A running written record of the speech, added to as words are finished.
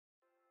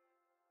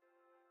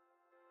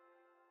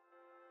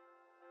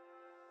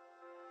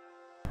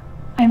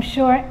I'm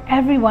sure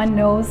everyone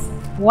knows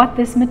what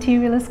this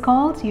material is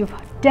called. You've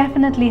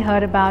definitely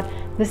heard about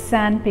the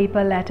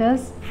sandpaper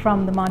letters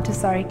from the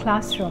Montessori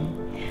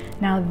classroom.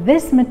 Now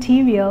this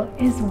material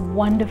is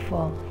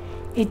wonderful.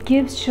 It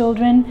gives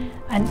children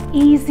an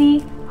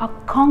easy, a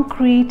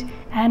concrete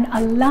and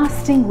a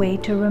lasting way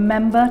to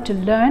remember, to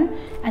learn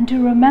and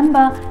to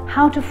remember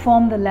how to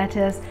form the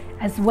letters,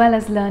 as well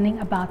as learning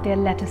about their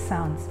letter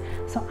sounds.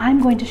 So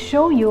I'm going to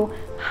show you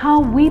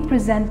how we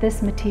present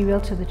this material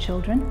to the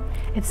children.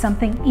 It's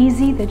something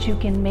easy that you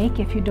can make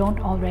if you don't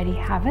already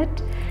have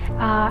it.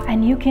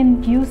 And you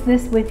can use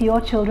this with your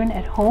children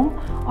at home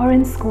or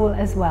in school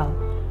as well.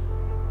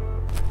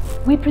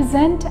 We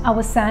present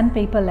our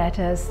sandpaper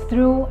letters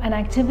through an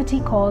activity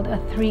called a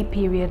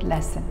 3-period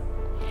lesson.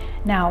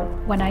 Now,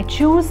 when I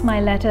choose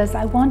my letters,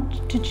 I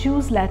want to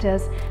choose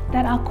letters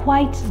that are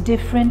quite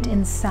different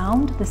in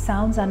sound. The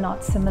sounds are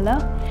not similar,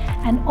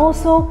 and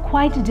also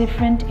quite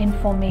different in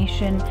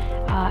formation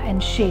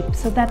and shape,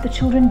 so that the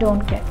children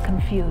don't get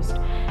confused.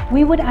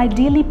 We would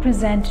ideally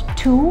present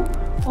 2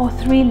 or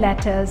 3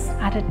 letters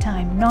at a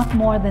time, not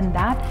more than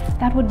that.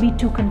 That would be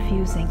too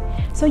confusing.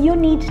 So you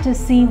need to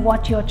see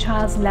what your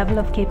child's level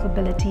of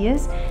capability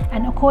is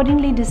and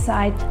accordingly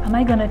decide, am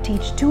I going to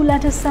teach 2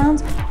 letter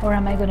sounds or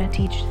am I going to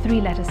teach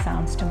 3 letter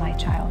sounds to my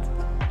child?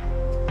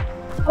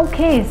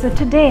 Okay, so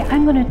today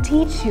I'm going to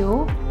teach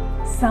you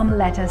some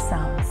letter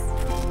sounds.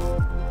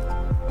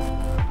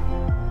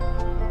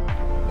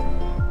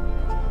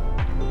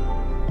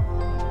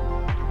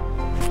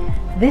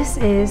 This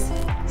is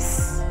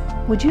S.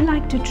 Would you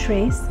like to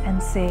trace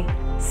and say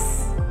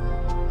S?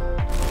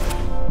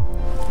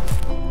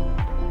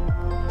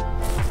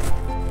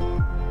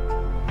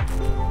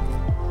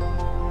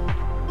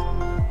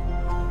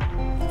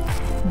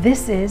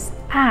 This is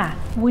A.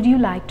 Would you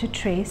like to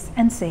trace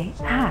and say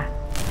A?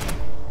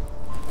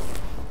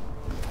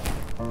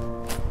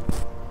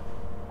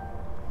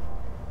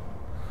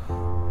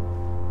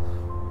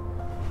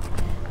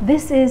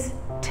 This is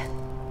T.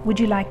 Would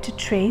you like to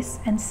trace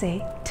and say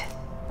T?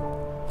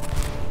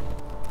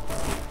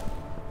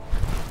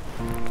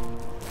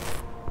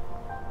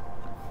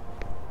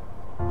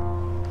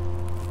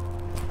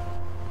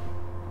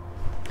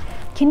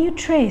 Can you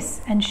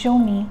trace and show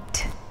me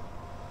T?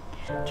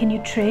 Can you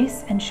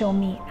trace and show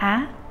me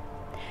A?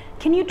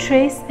 Can you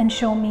trace and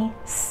show me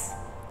S?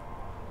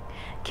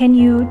 Can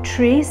you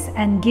trace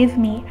and give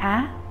me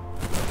A?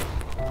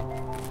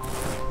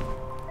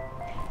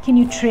 Can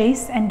you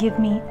trace and give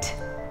me T?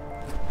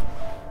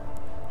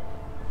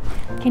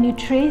 Can you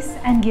trace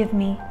and give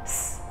me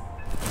S?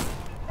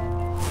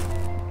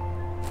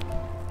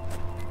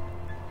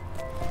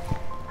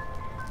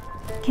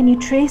 Can you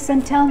trace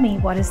and tell me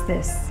what is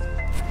this?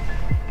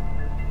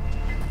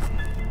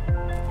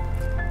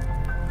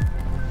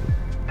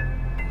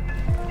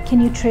 Can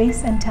you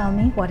trace and tell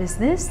me what is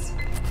this?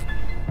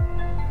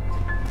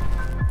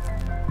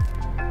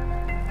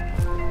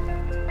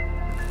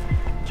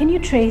 Can you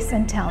trace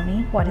and tell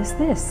me what is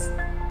this?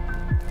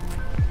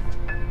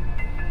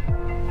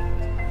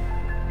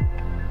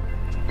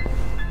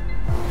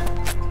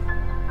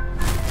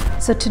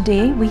 So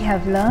today we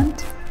have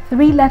learned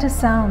 3 letter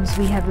sounds.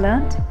 We have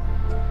learned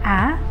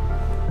A,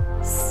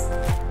 S,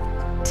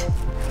 T.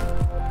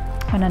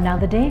 On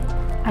another day,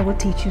 I will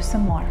teach you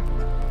some more.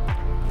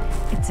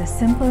 It's as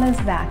simple as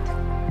that.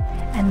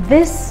 And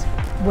this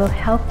will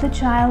help the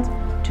child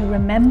to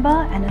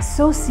remember and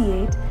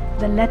associate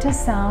the letter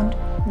sound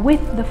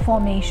with the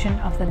formation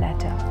of the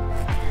letter.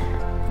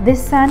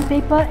 This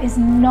sandpaper is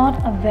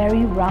not a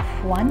very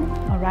rough one,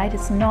 all right?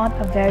 It's not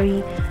a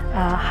very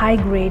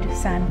high-grade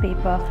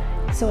sandpaper,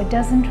 so it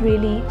doesn't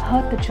really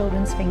hurt the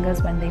children's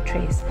fingers when they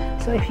trace.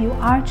 So if you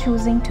are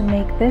choosing to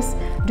make this,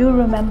 do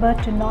remember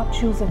to not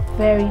choose a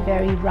very,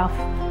 very rough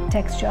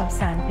texture of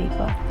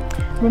sandpaper.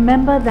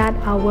 Remember that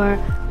our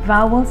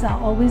vowels are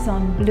always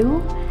on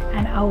blue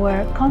and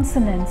our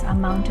consonants are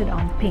mounted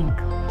on pink.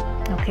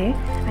 Okay,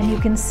 and you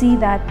can see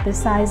that the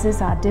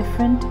sizes are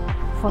different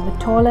for the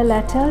taller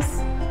letters,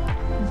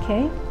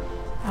 okay,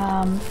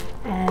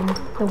 and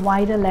the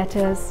wider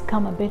letters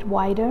come a bit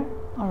wider,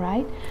 all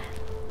right.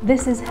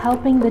 This is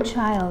helping the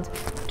child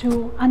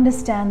to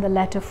understand the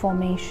letter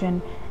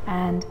formation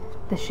and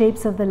the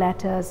shapes of the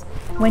letters.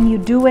 When you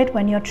do it,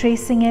 when you're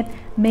tracing it,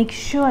 make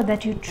sure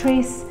that you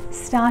trace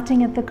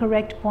starting at the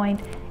correct point,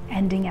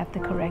 ending at the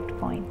correct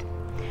point.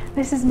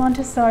 This is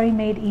Montessori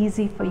made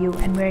easy for you,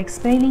 and we're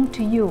explaining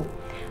to you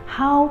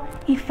how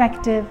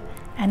effective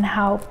and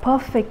how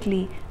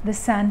perfectly the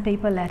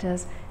sandpaper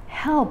letters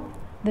help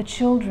the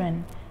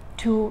children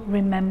to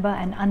remember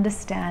and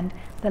understand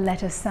the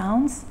letter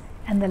sounds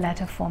and the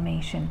letter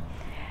formation.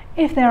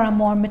 If there are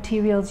more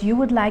materials you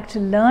would like to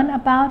learn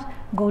about,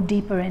 go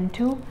deeper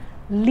into,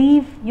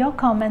 leave your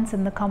comments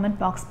in the comment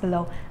box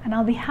below, and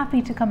I'll be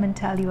happy to come and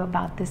tell you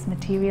about this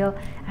material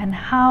and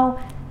how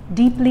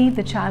deeply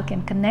the child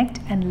can connect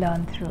and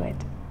learn through it.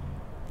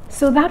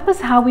 So that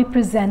was how we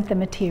present the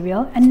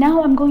material, and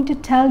now I'm going to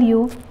tell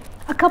you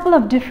a couple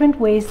of different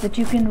ways that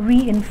you can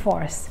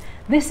reinforce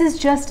This is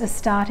just a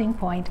starting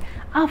point.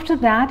 After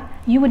that,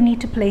 you would need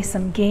to play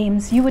some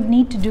games. You would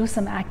need to do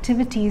some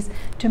activities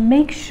to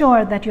make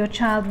sure that your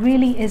child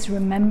really is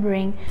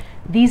remembering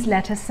these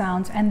letter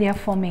sounds and their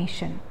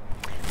formation.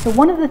 So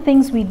one of the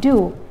things we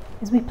do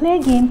is we play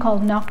a game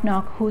called Knock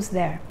Knock, Who's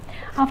There?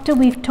 After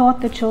we've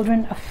taught the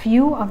children a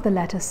few of the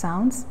letter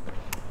sounds,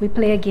 we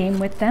play a game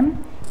with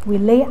them. We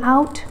lay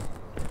out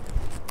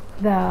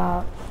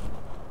the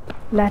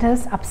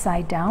letters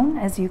upside down,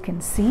 as you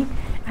can see,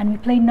 and we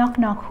play Knock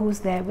Knock, Who's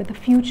There? With a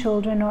few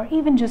children or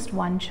even just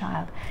one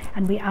child,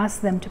 and we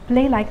ask them to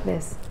play like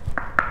this: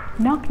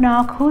 Knock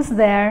Knock, Who's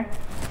there?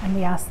 And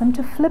we ask them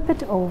to flip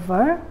it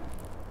over.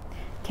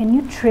 Can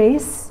you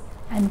trace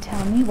and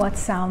tell me what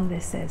sound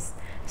this is?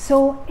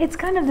 So it's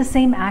kind of the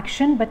same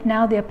action, but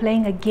now they're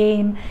playing a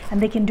game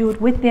and they can do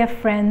it with their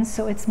friends,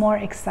 so it's more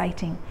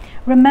exciting.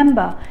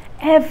 Remember,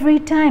 every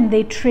time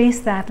they trace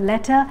that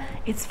letter,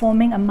 it's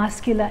forming a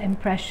muscular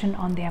impression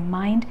on their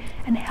mind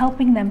and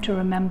helping them to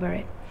remember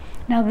it.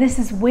 Now, this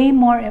is way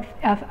more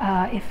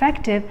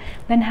effective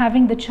than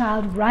having the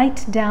child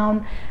write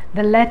down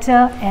the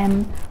letter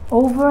M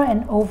over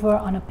and over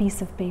on a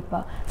piece of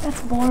paper.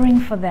 That's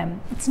boring for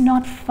them. It's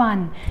not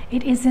fun.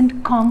 It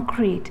isn't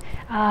concrete.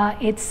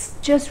 It's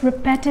just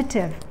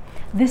repetitive.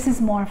 This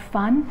is more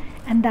fun,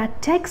 and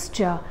that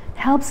texture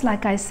helps,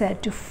 like I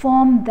said, to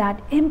form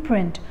that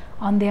imprint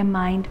on their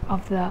mind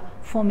of the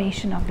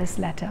formation of this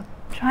letter.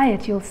 Try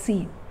it, you'll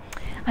see.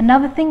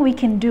 Another thing we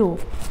can do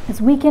is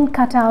we can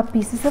cut out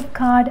pieces of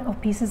card or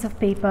pieces of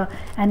paper,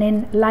 and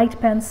in light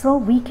pencil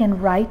we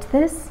can write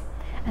this,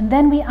 and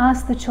then we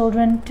ask the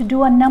children to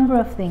do a number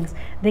of things.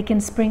 They can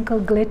sprinkle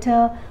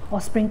glitter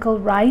or sprinkle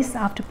rice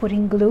after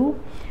putting glue.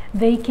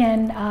 They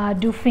can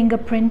do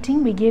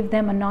fingerprinting. We give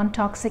them a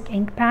non-toxic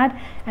ink pad,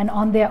 and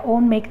on their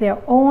own make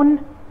their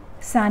own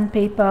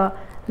sandpaper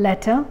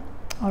letter.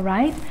 All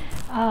right.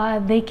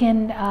 They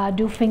can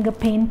do finger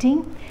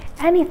painting,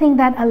 anything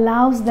that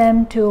allows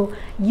them to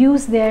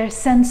use their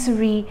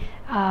sensory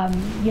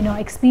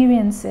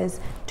experiences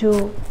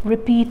to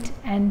repeat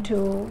and to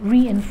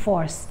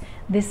reinforce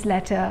this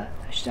letter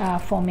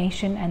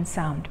formation and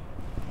sound.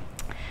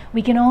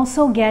 We can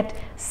also get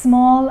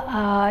small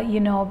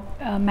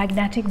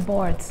magnetic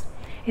boards.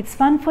 It's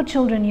fun for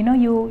children,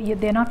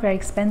 they're not very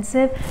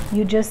expensive.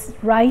 You just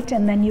write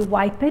and then you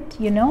wipe it,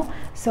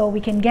 So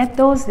we can get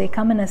those. They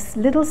come in a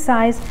little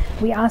size.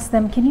 We ask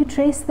them, can you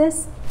trace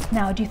this?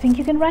 Now, do you think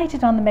you can write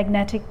it on the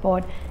magnetic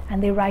board?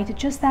 And they write it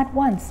just that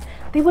once.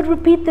 They would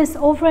repeat this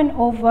over and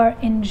over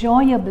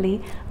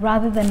enjoyably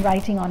rather than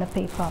writing on a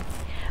paper.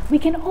 We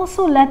can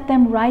also let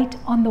them write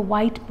on the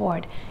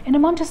whiteboard. In a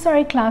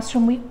Montessori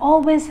classroom, we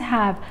always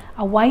have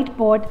a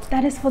whiteboard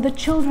that is for the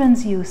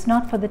children's use,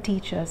 not for the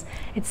teachers.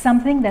 It's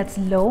something that's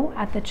low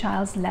at the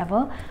child's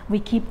level. We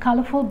keep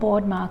colorful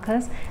board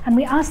markers, and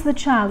we ask the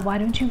child, why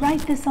don't you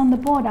write this on the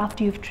board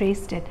after you've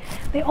traced it?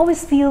 They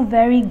always feel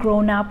very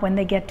grown up when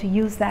they get to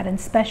use that, and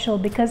special,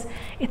 because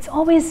it's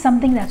always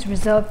something that's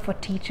reserved for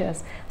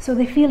teachers. So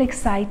they feel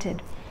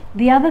excited.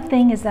 The other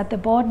thing is that the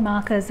board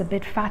marker is a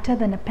bit fatter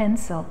than a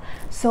pencil,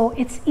 so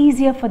it's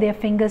easier for their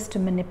fingers to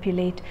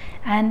manipulate,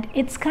 and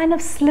it's kind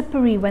of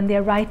slippery when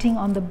they're writing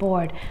on the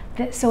board,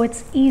 so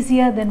it's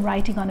easier than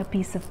writing on a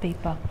piece of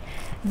paper.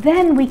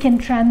 Then we can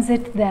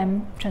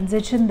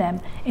transition them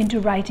into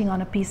writing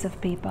on a piece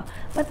of paper,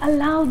 but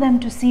allow them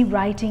to see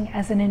writing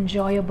as an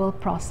enjoyable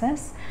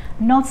process,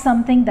 not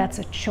something that's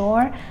a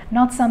chore,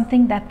 not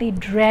something that they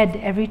dread.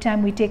 Every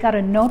time we take out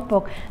a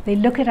notebook, they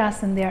look at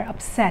us and they're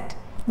upset.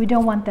 We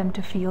don't want them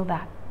to feel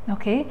that,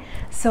 okay?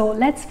 So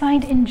let's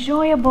find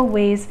enjoyable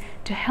ways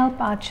to help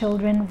our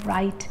children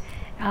write,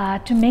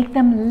 to make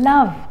them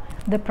love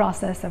the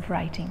process of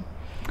writing.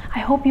 I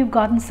hope you've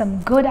gotten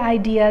some good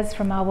ideas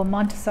from our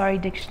Montessori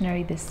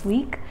dictionary this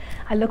week.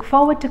 I look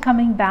forward to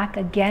coming back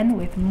again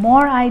with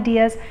more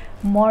ideas,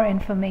 more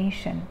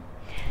information.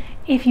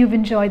 If you've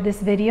enjoyed this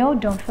video,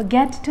 don't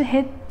forget to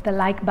hit the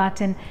like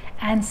button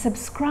and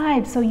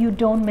subscribe so you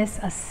don't miss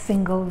a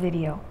single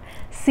video.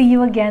 See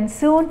you again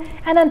soon,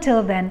 and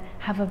until then,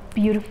 have a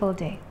beautiful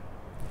day.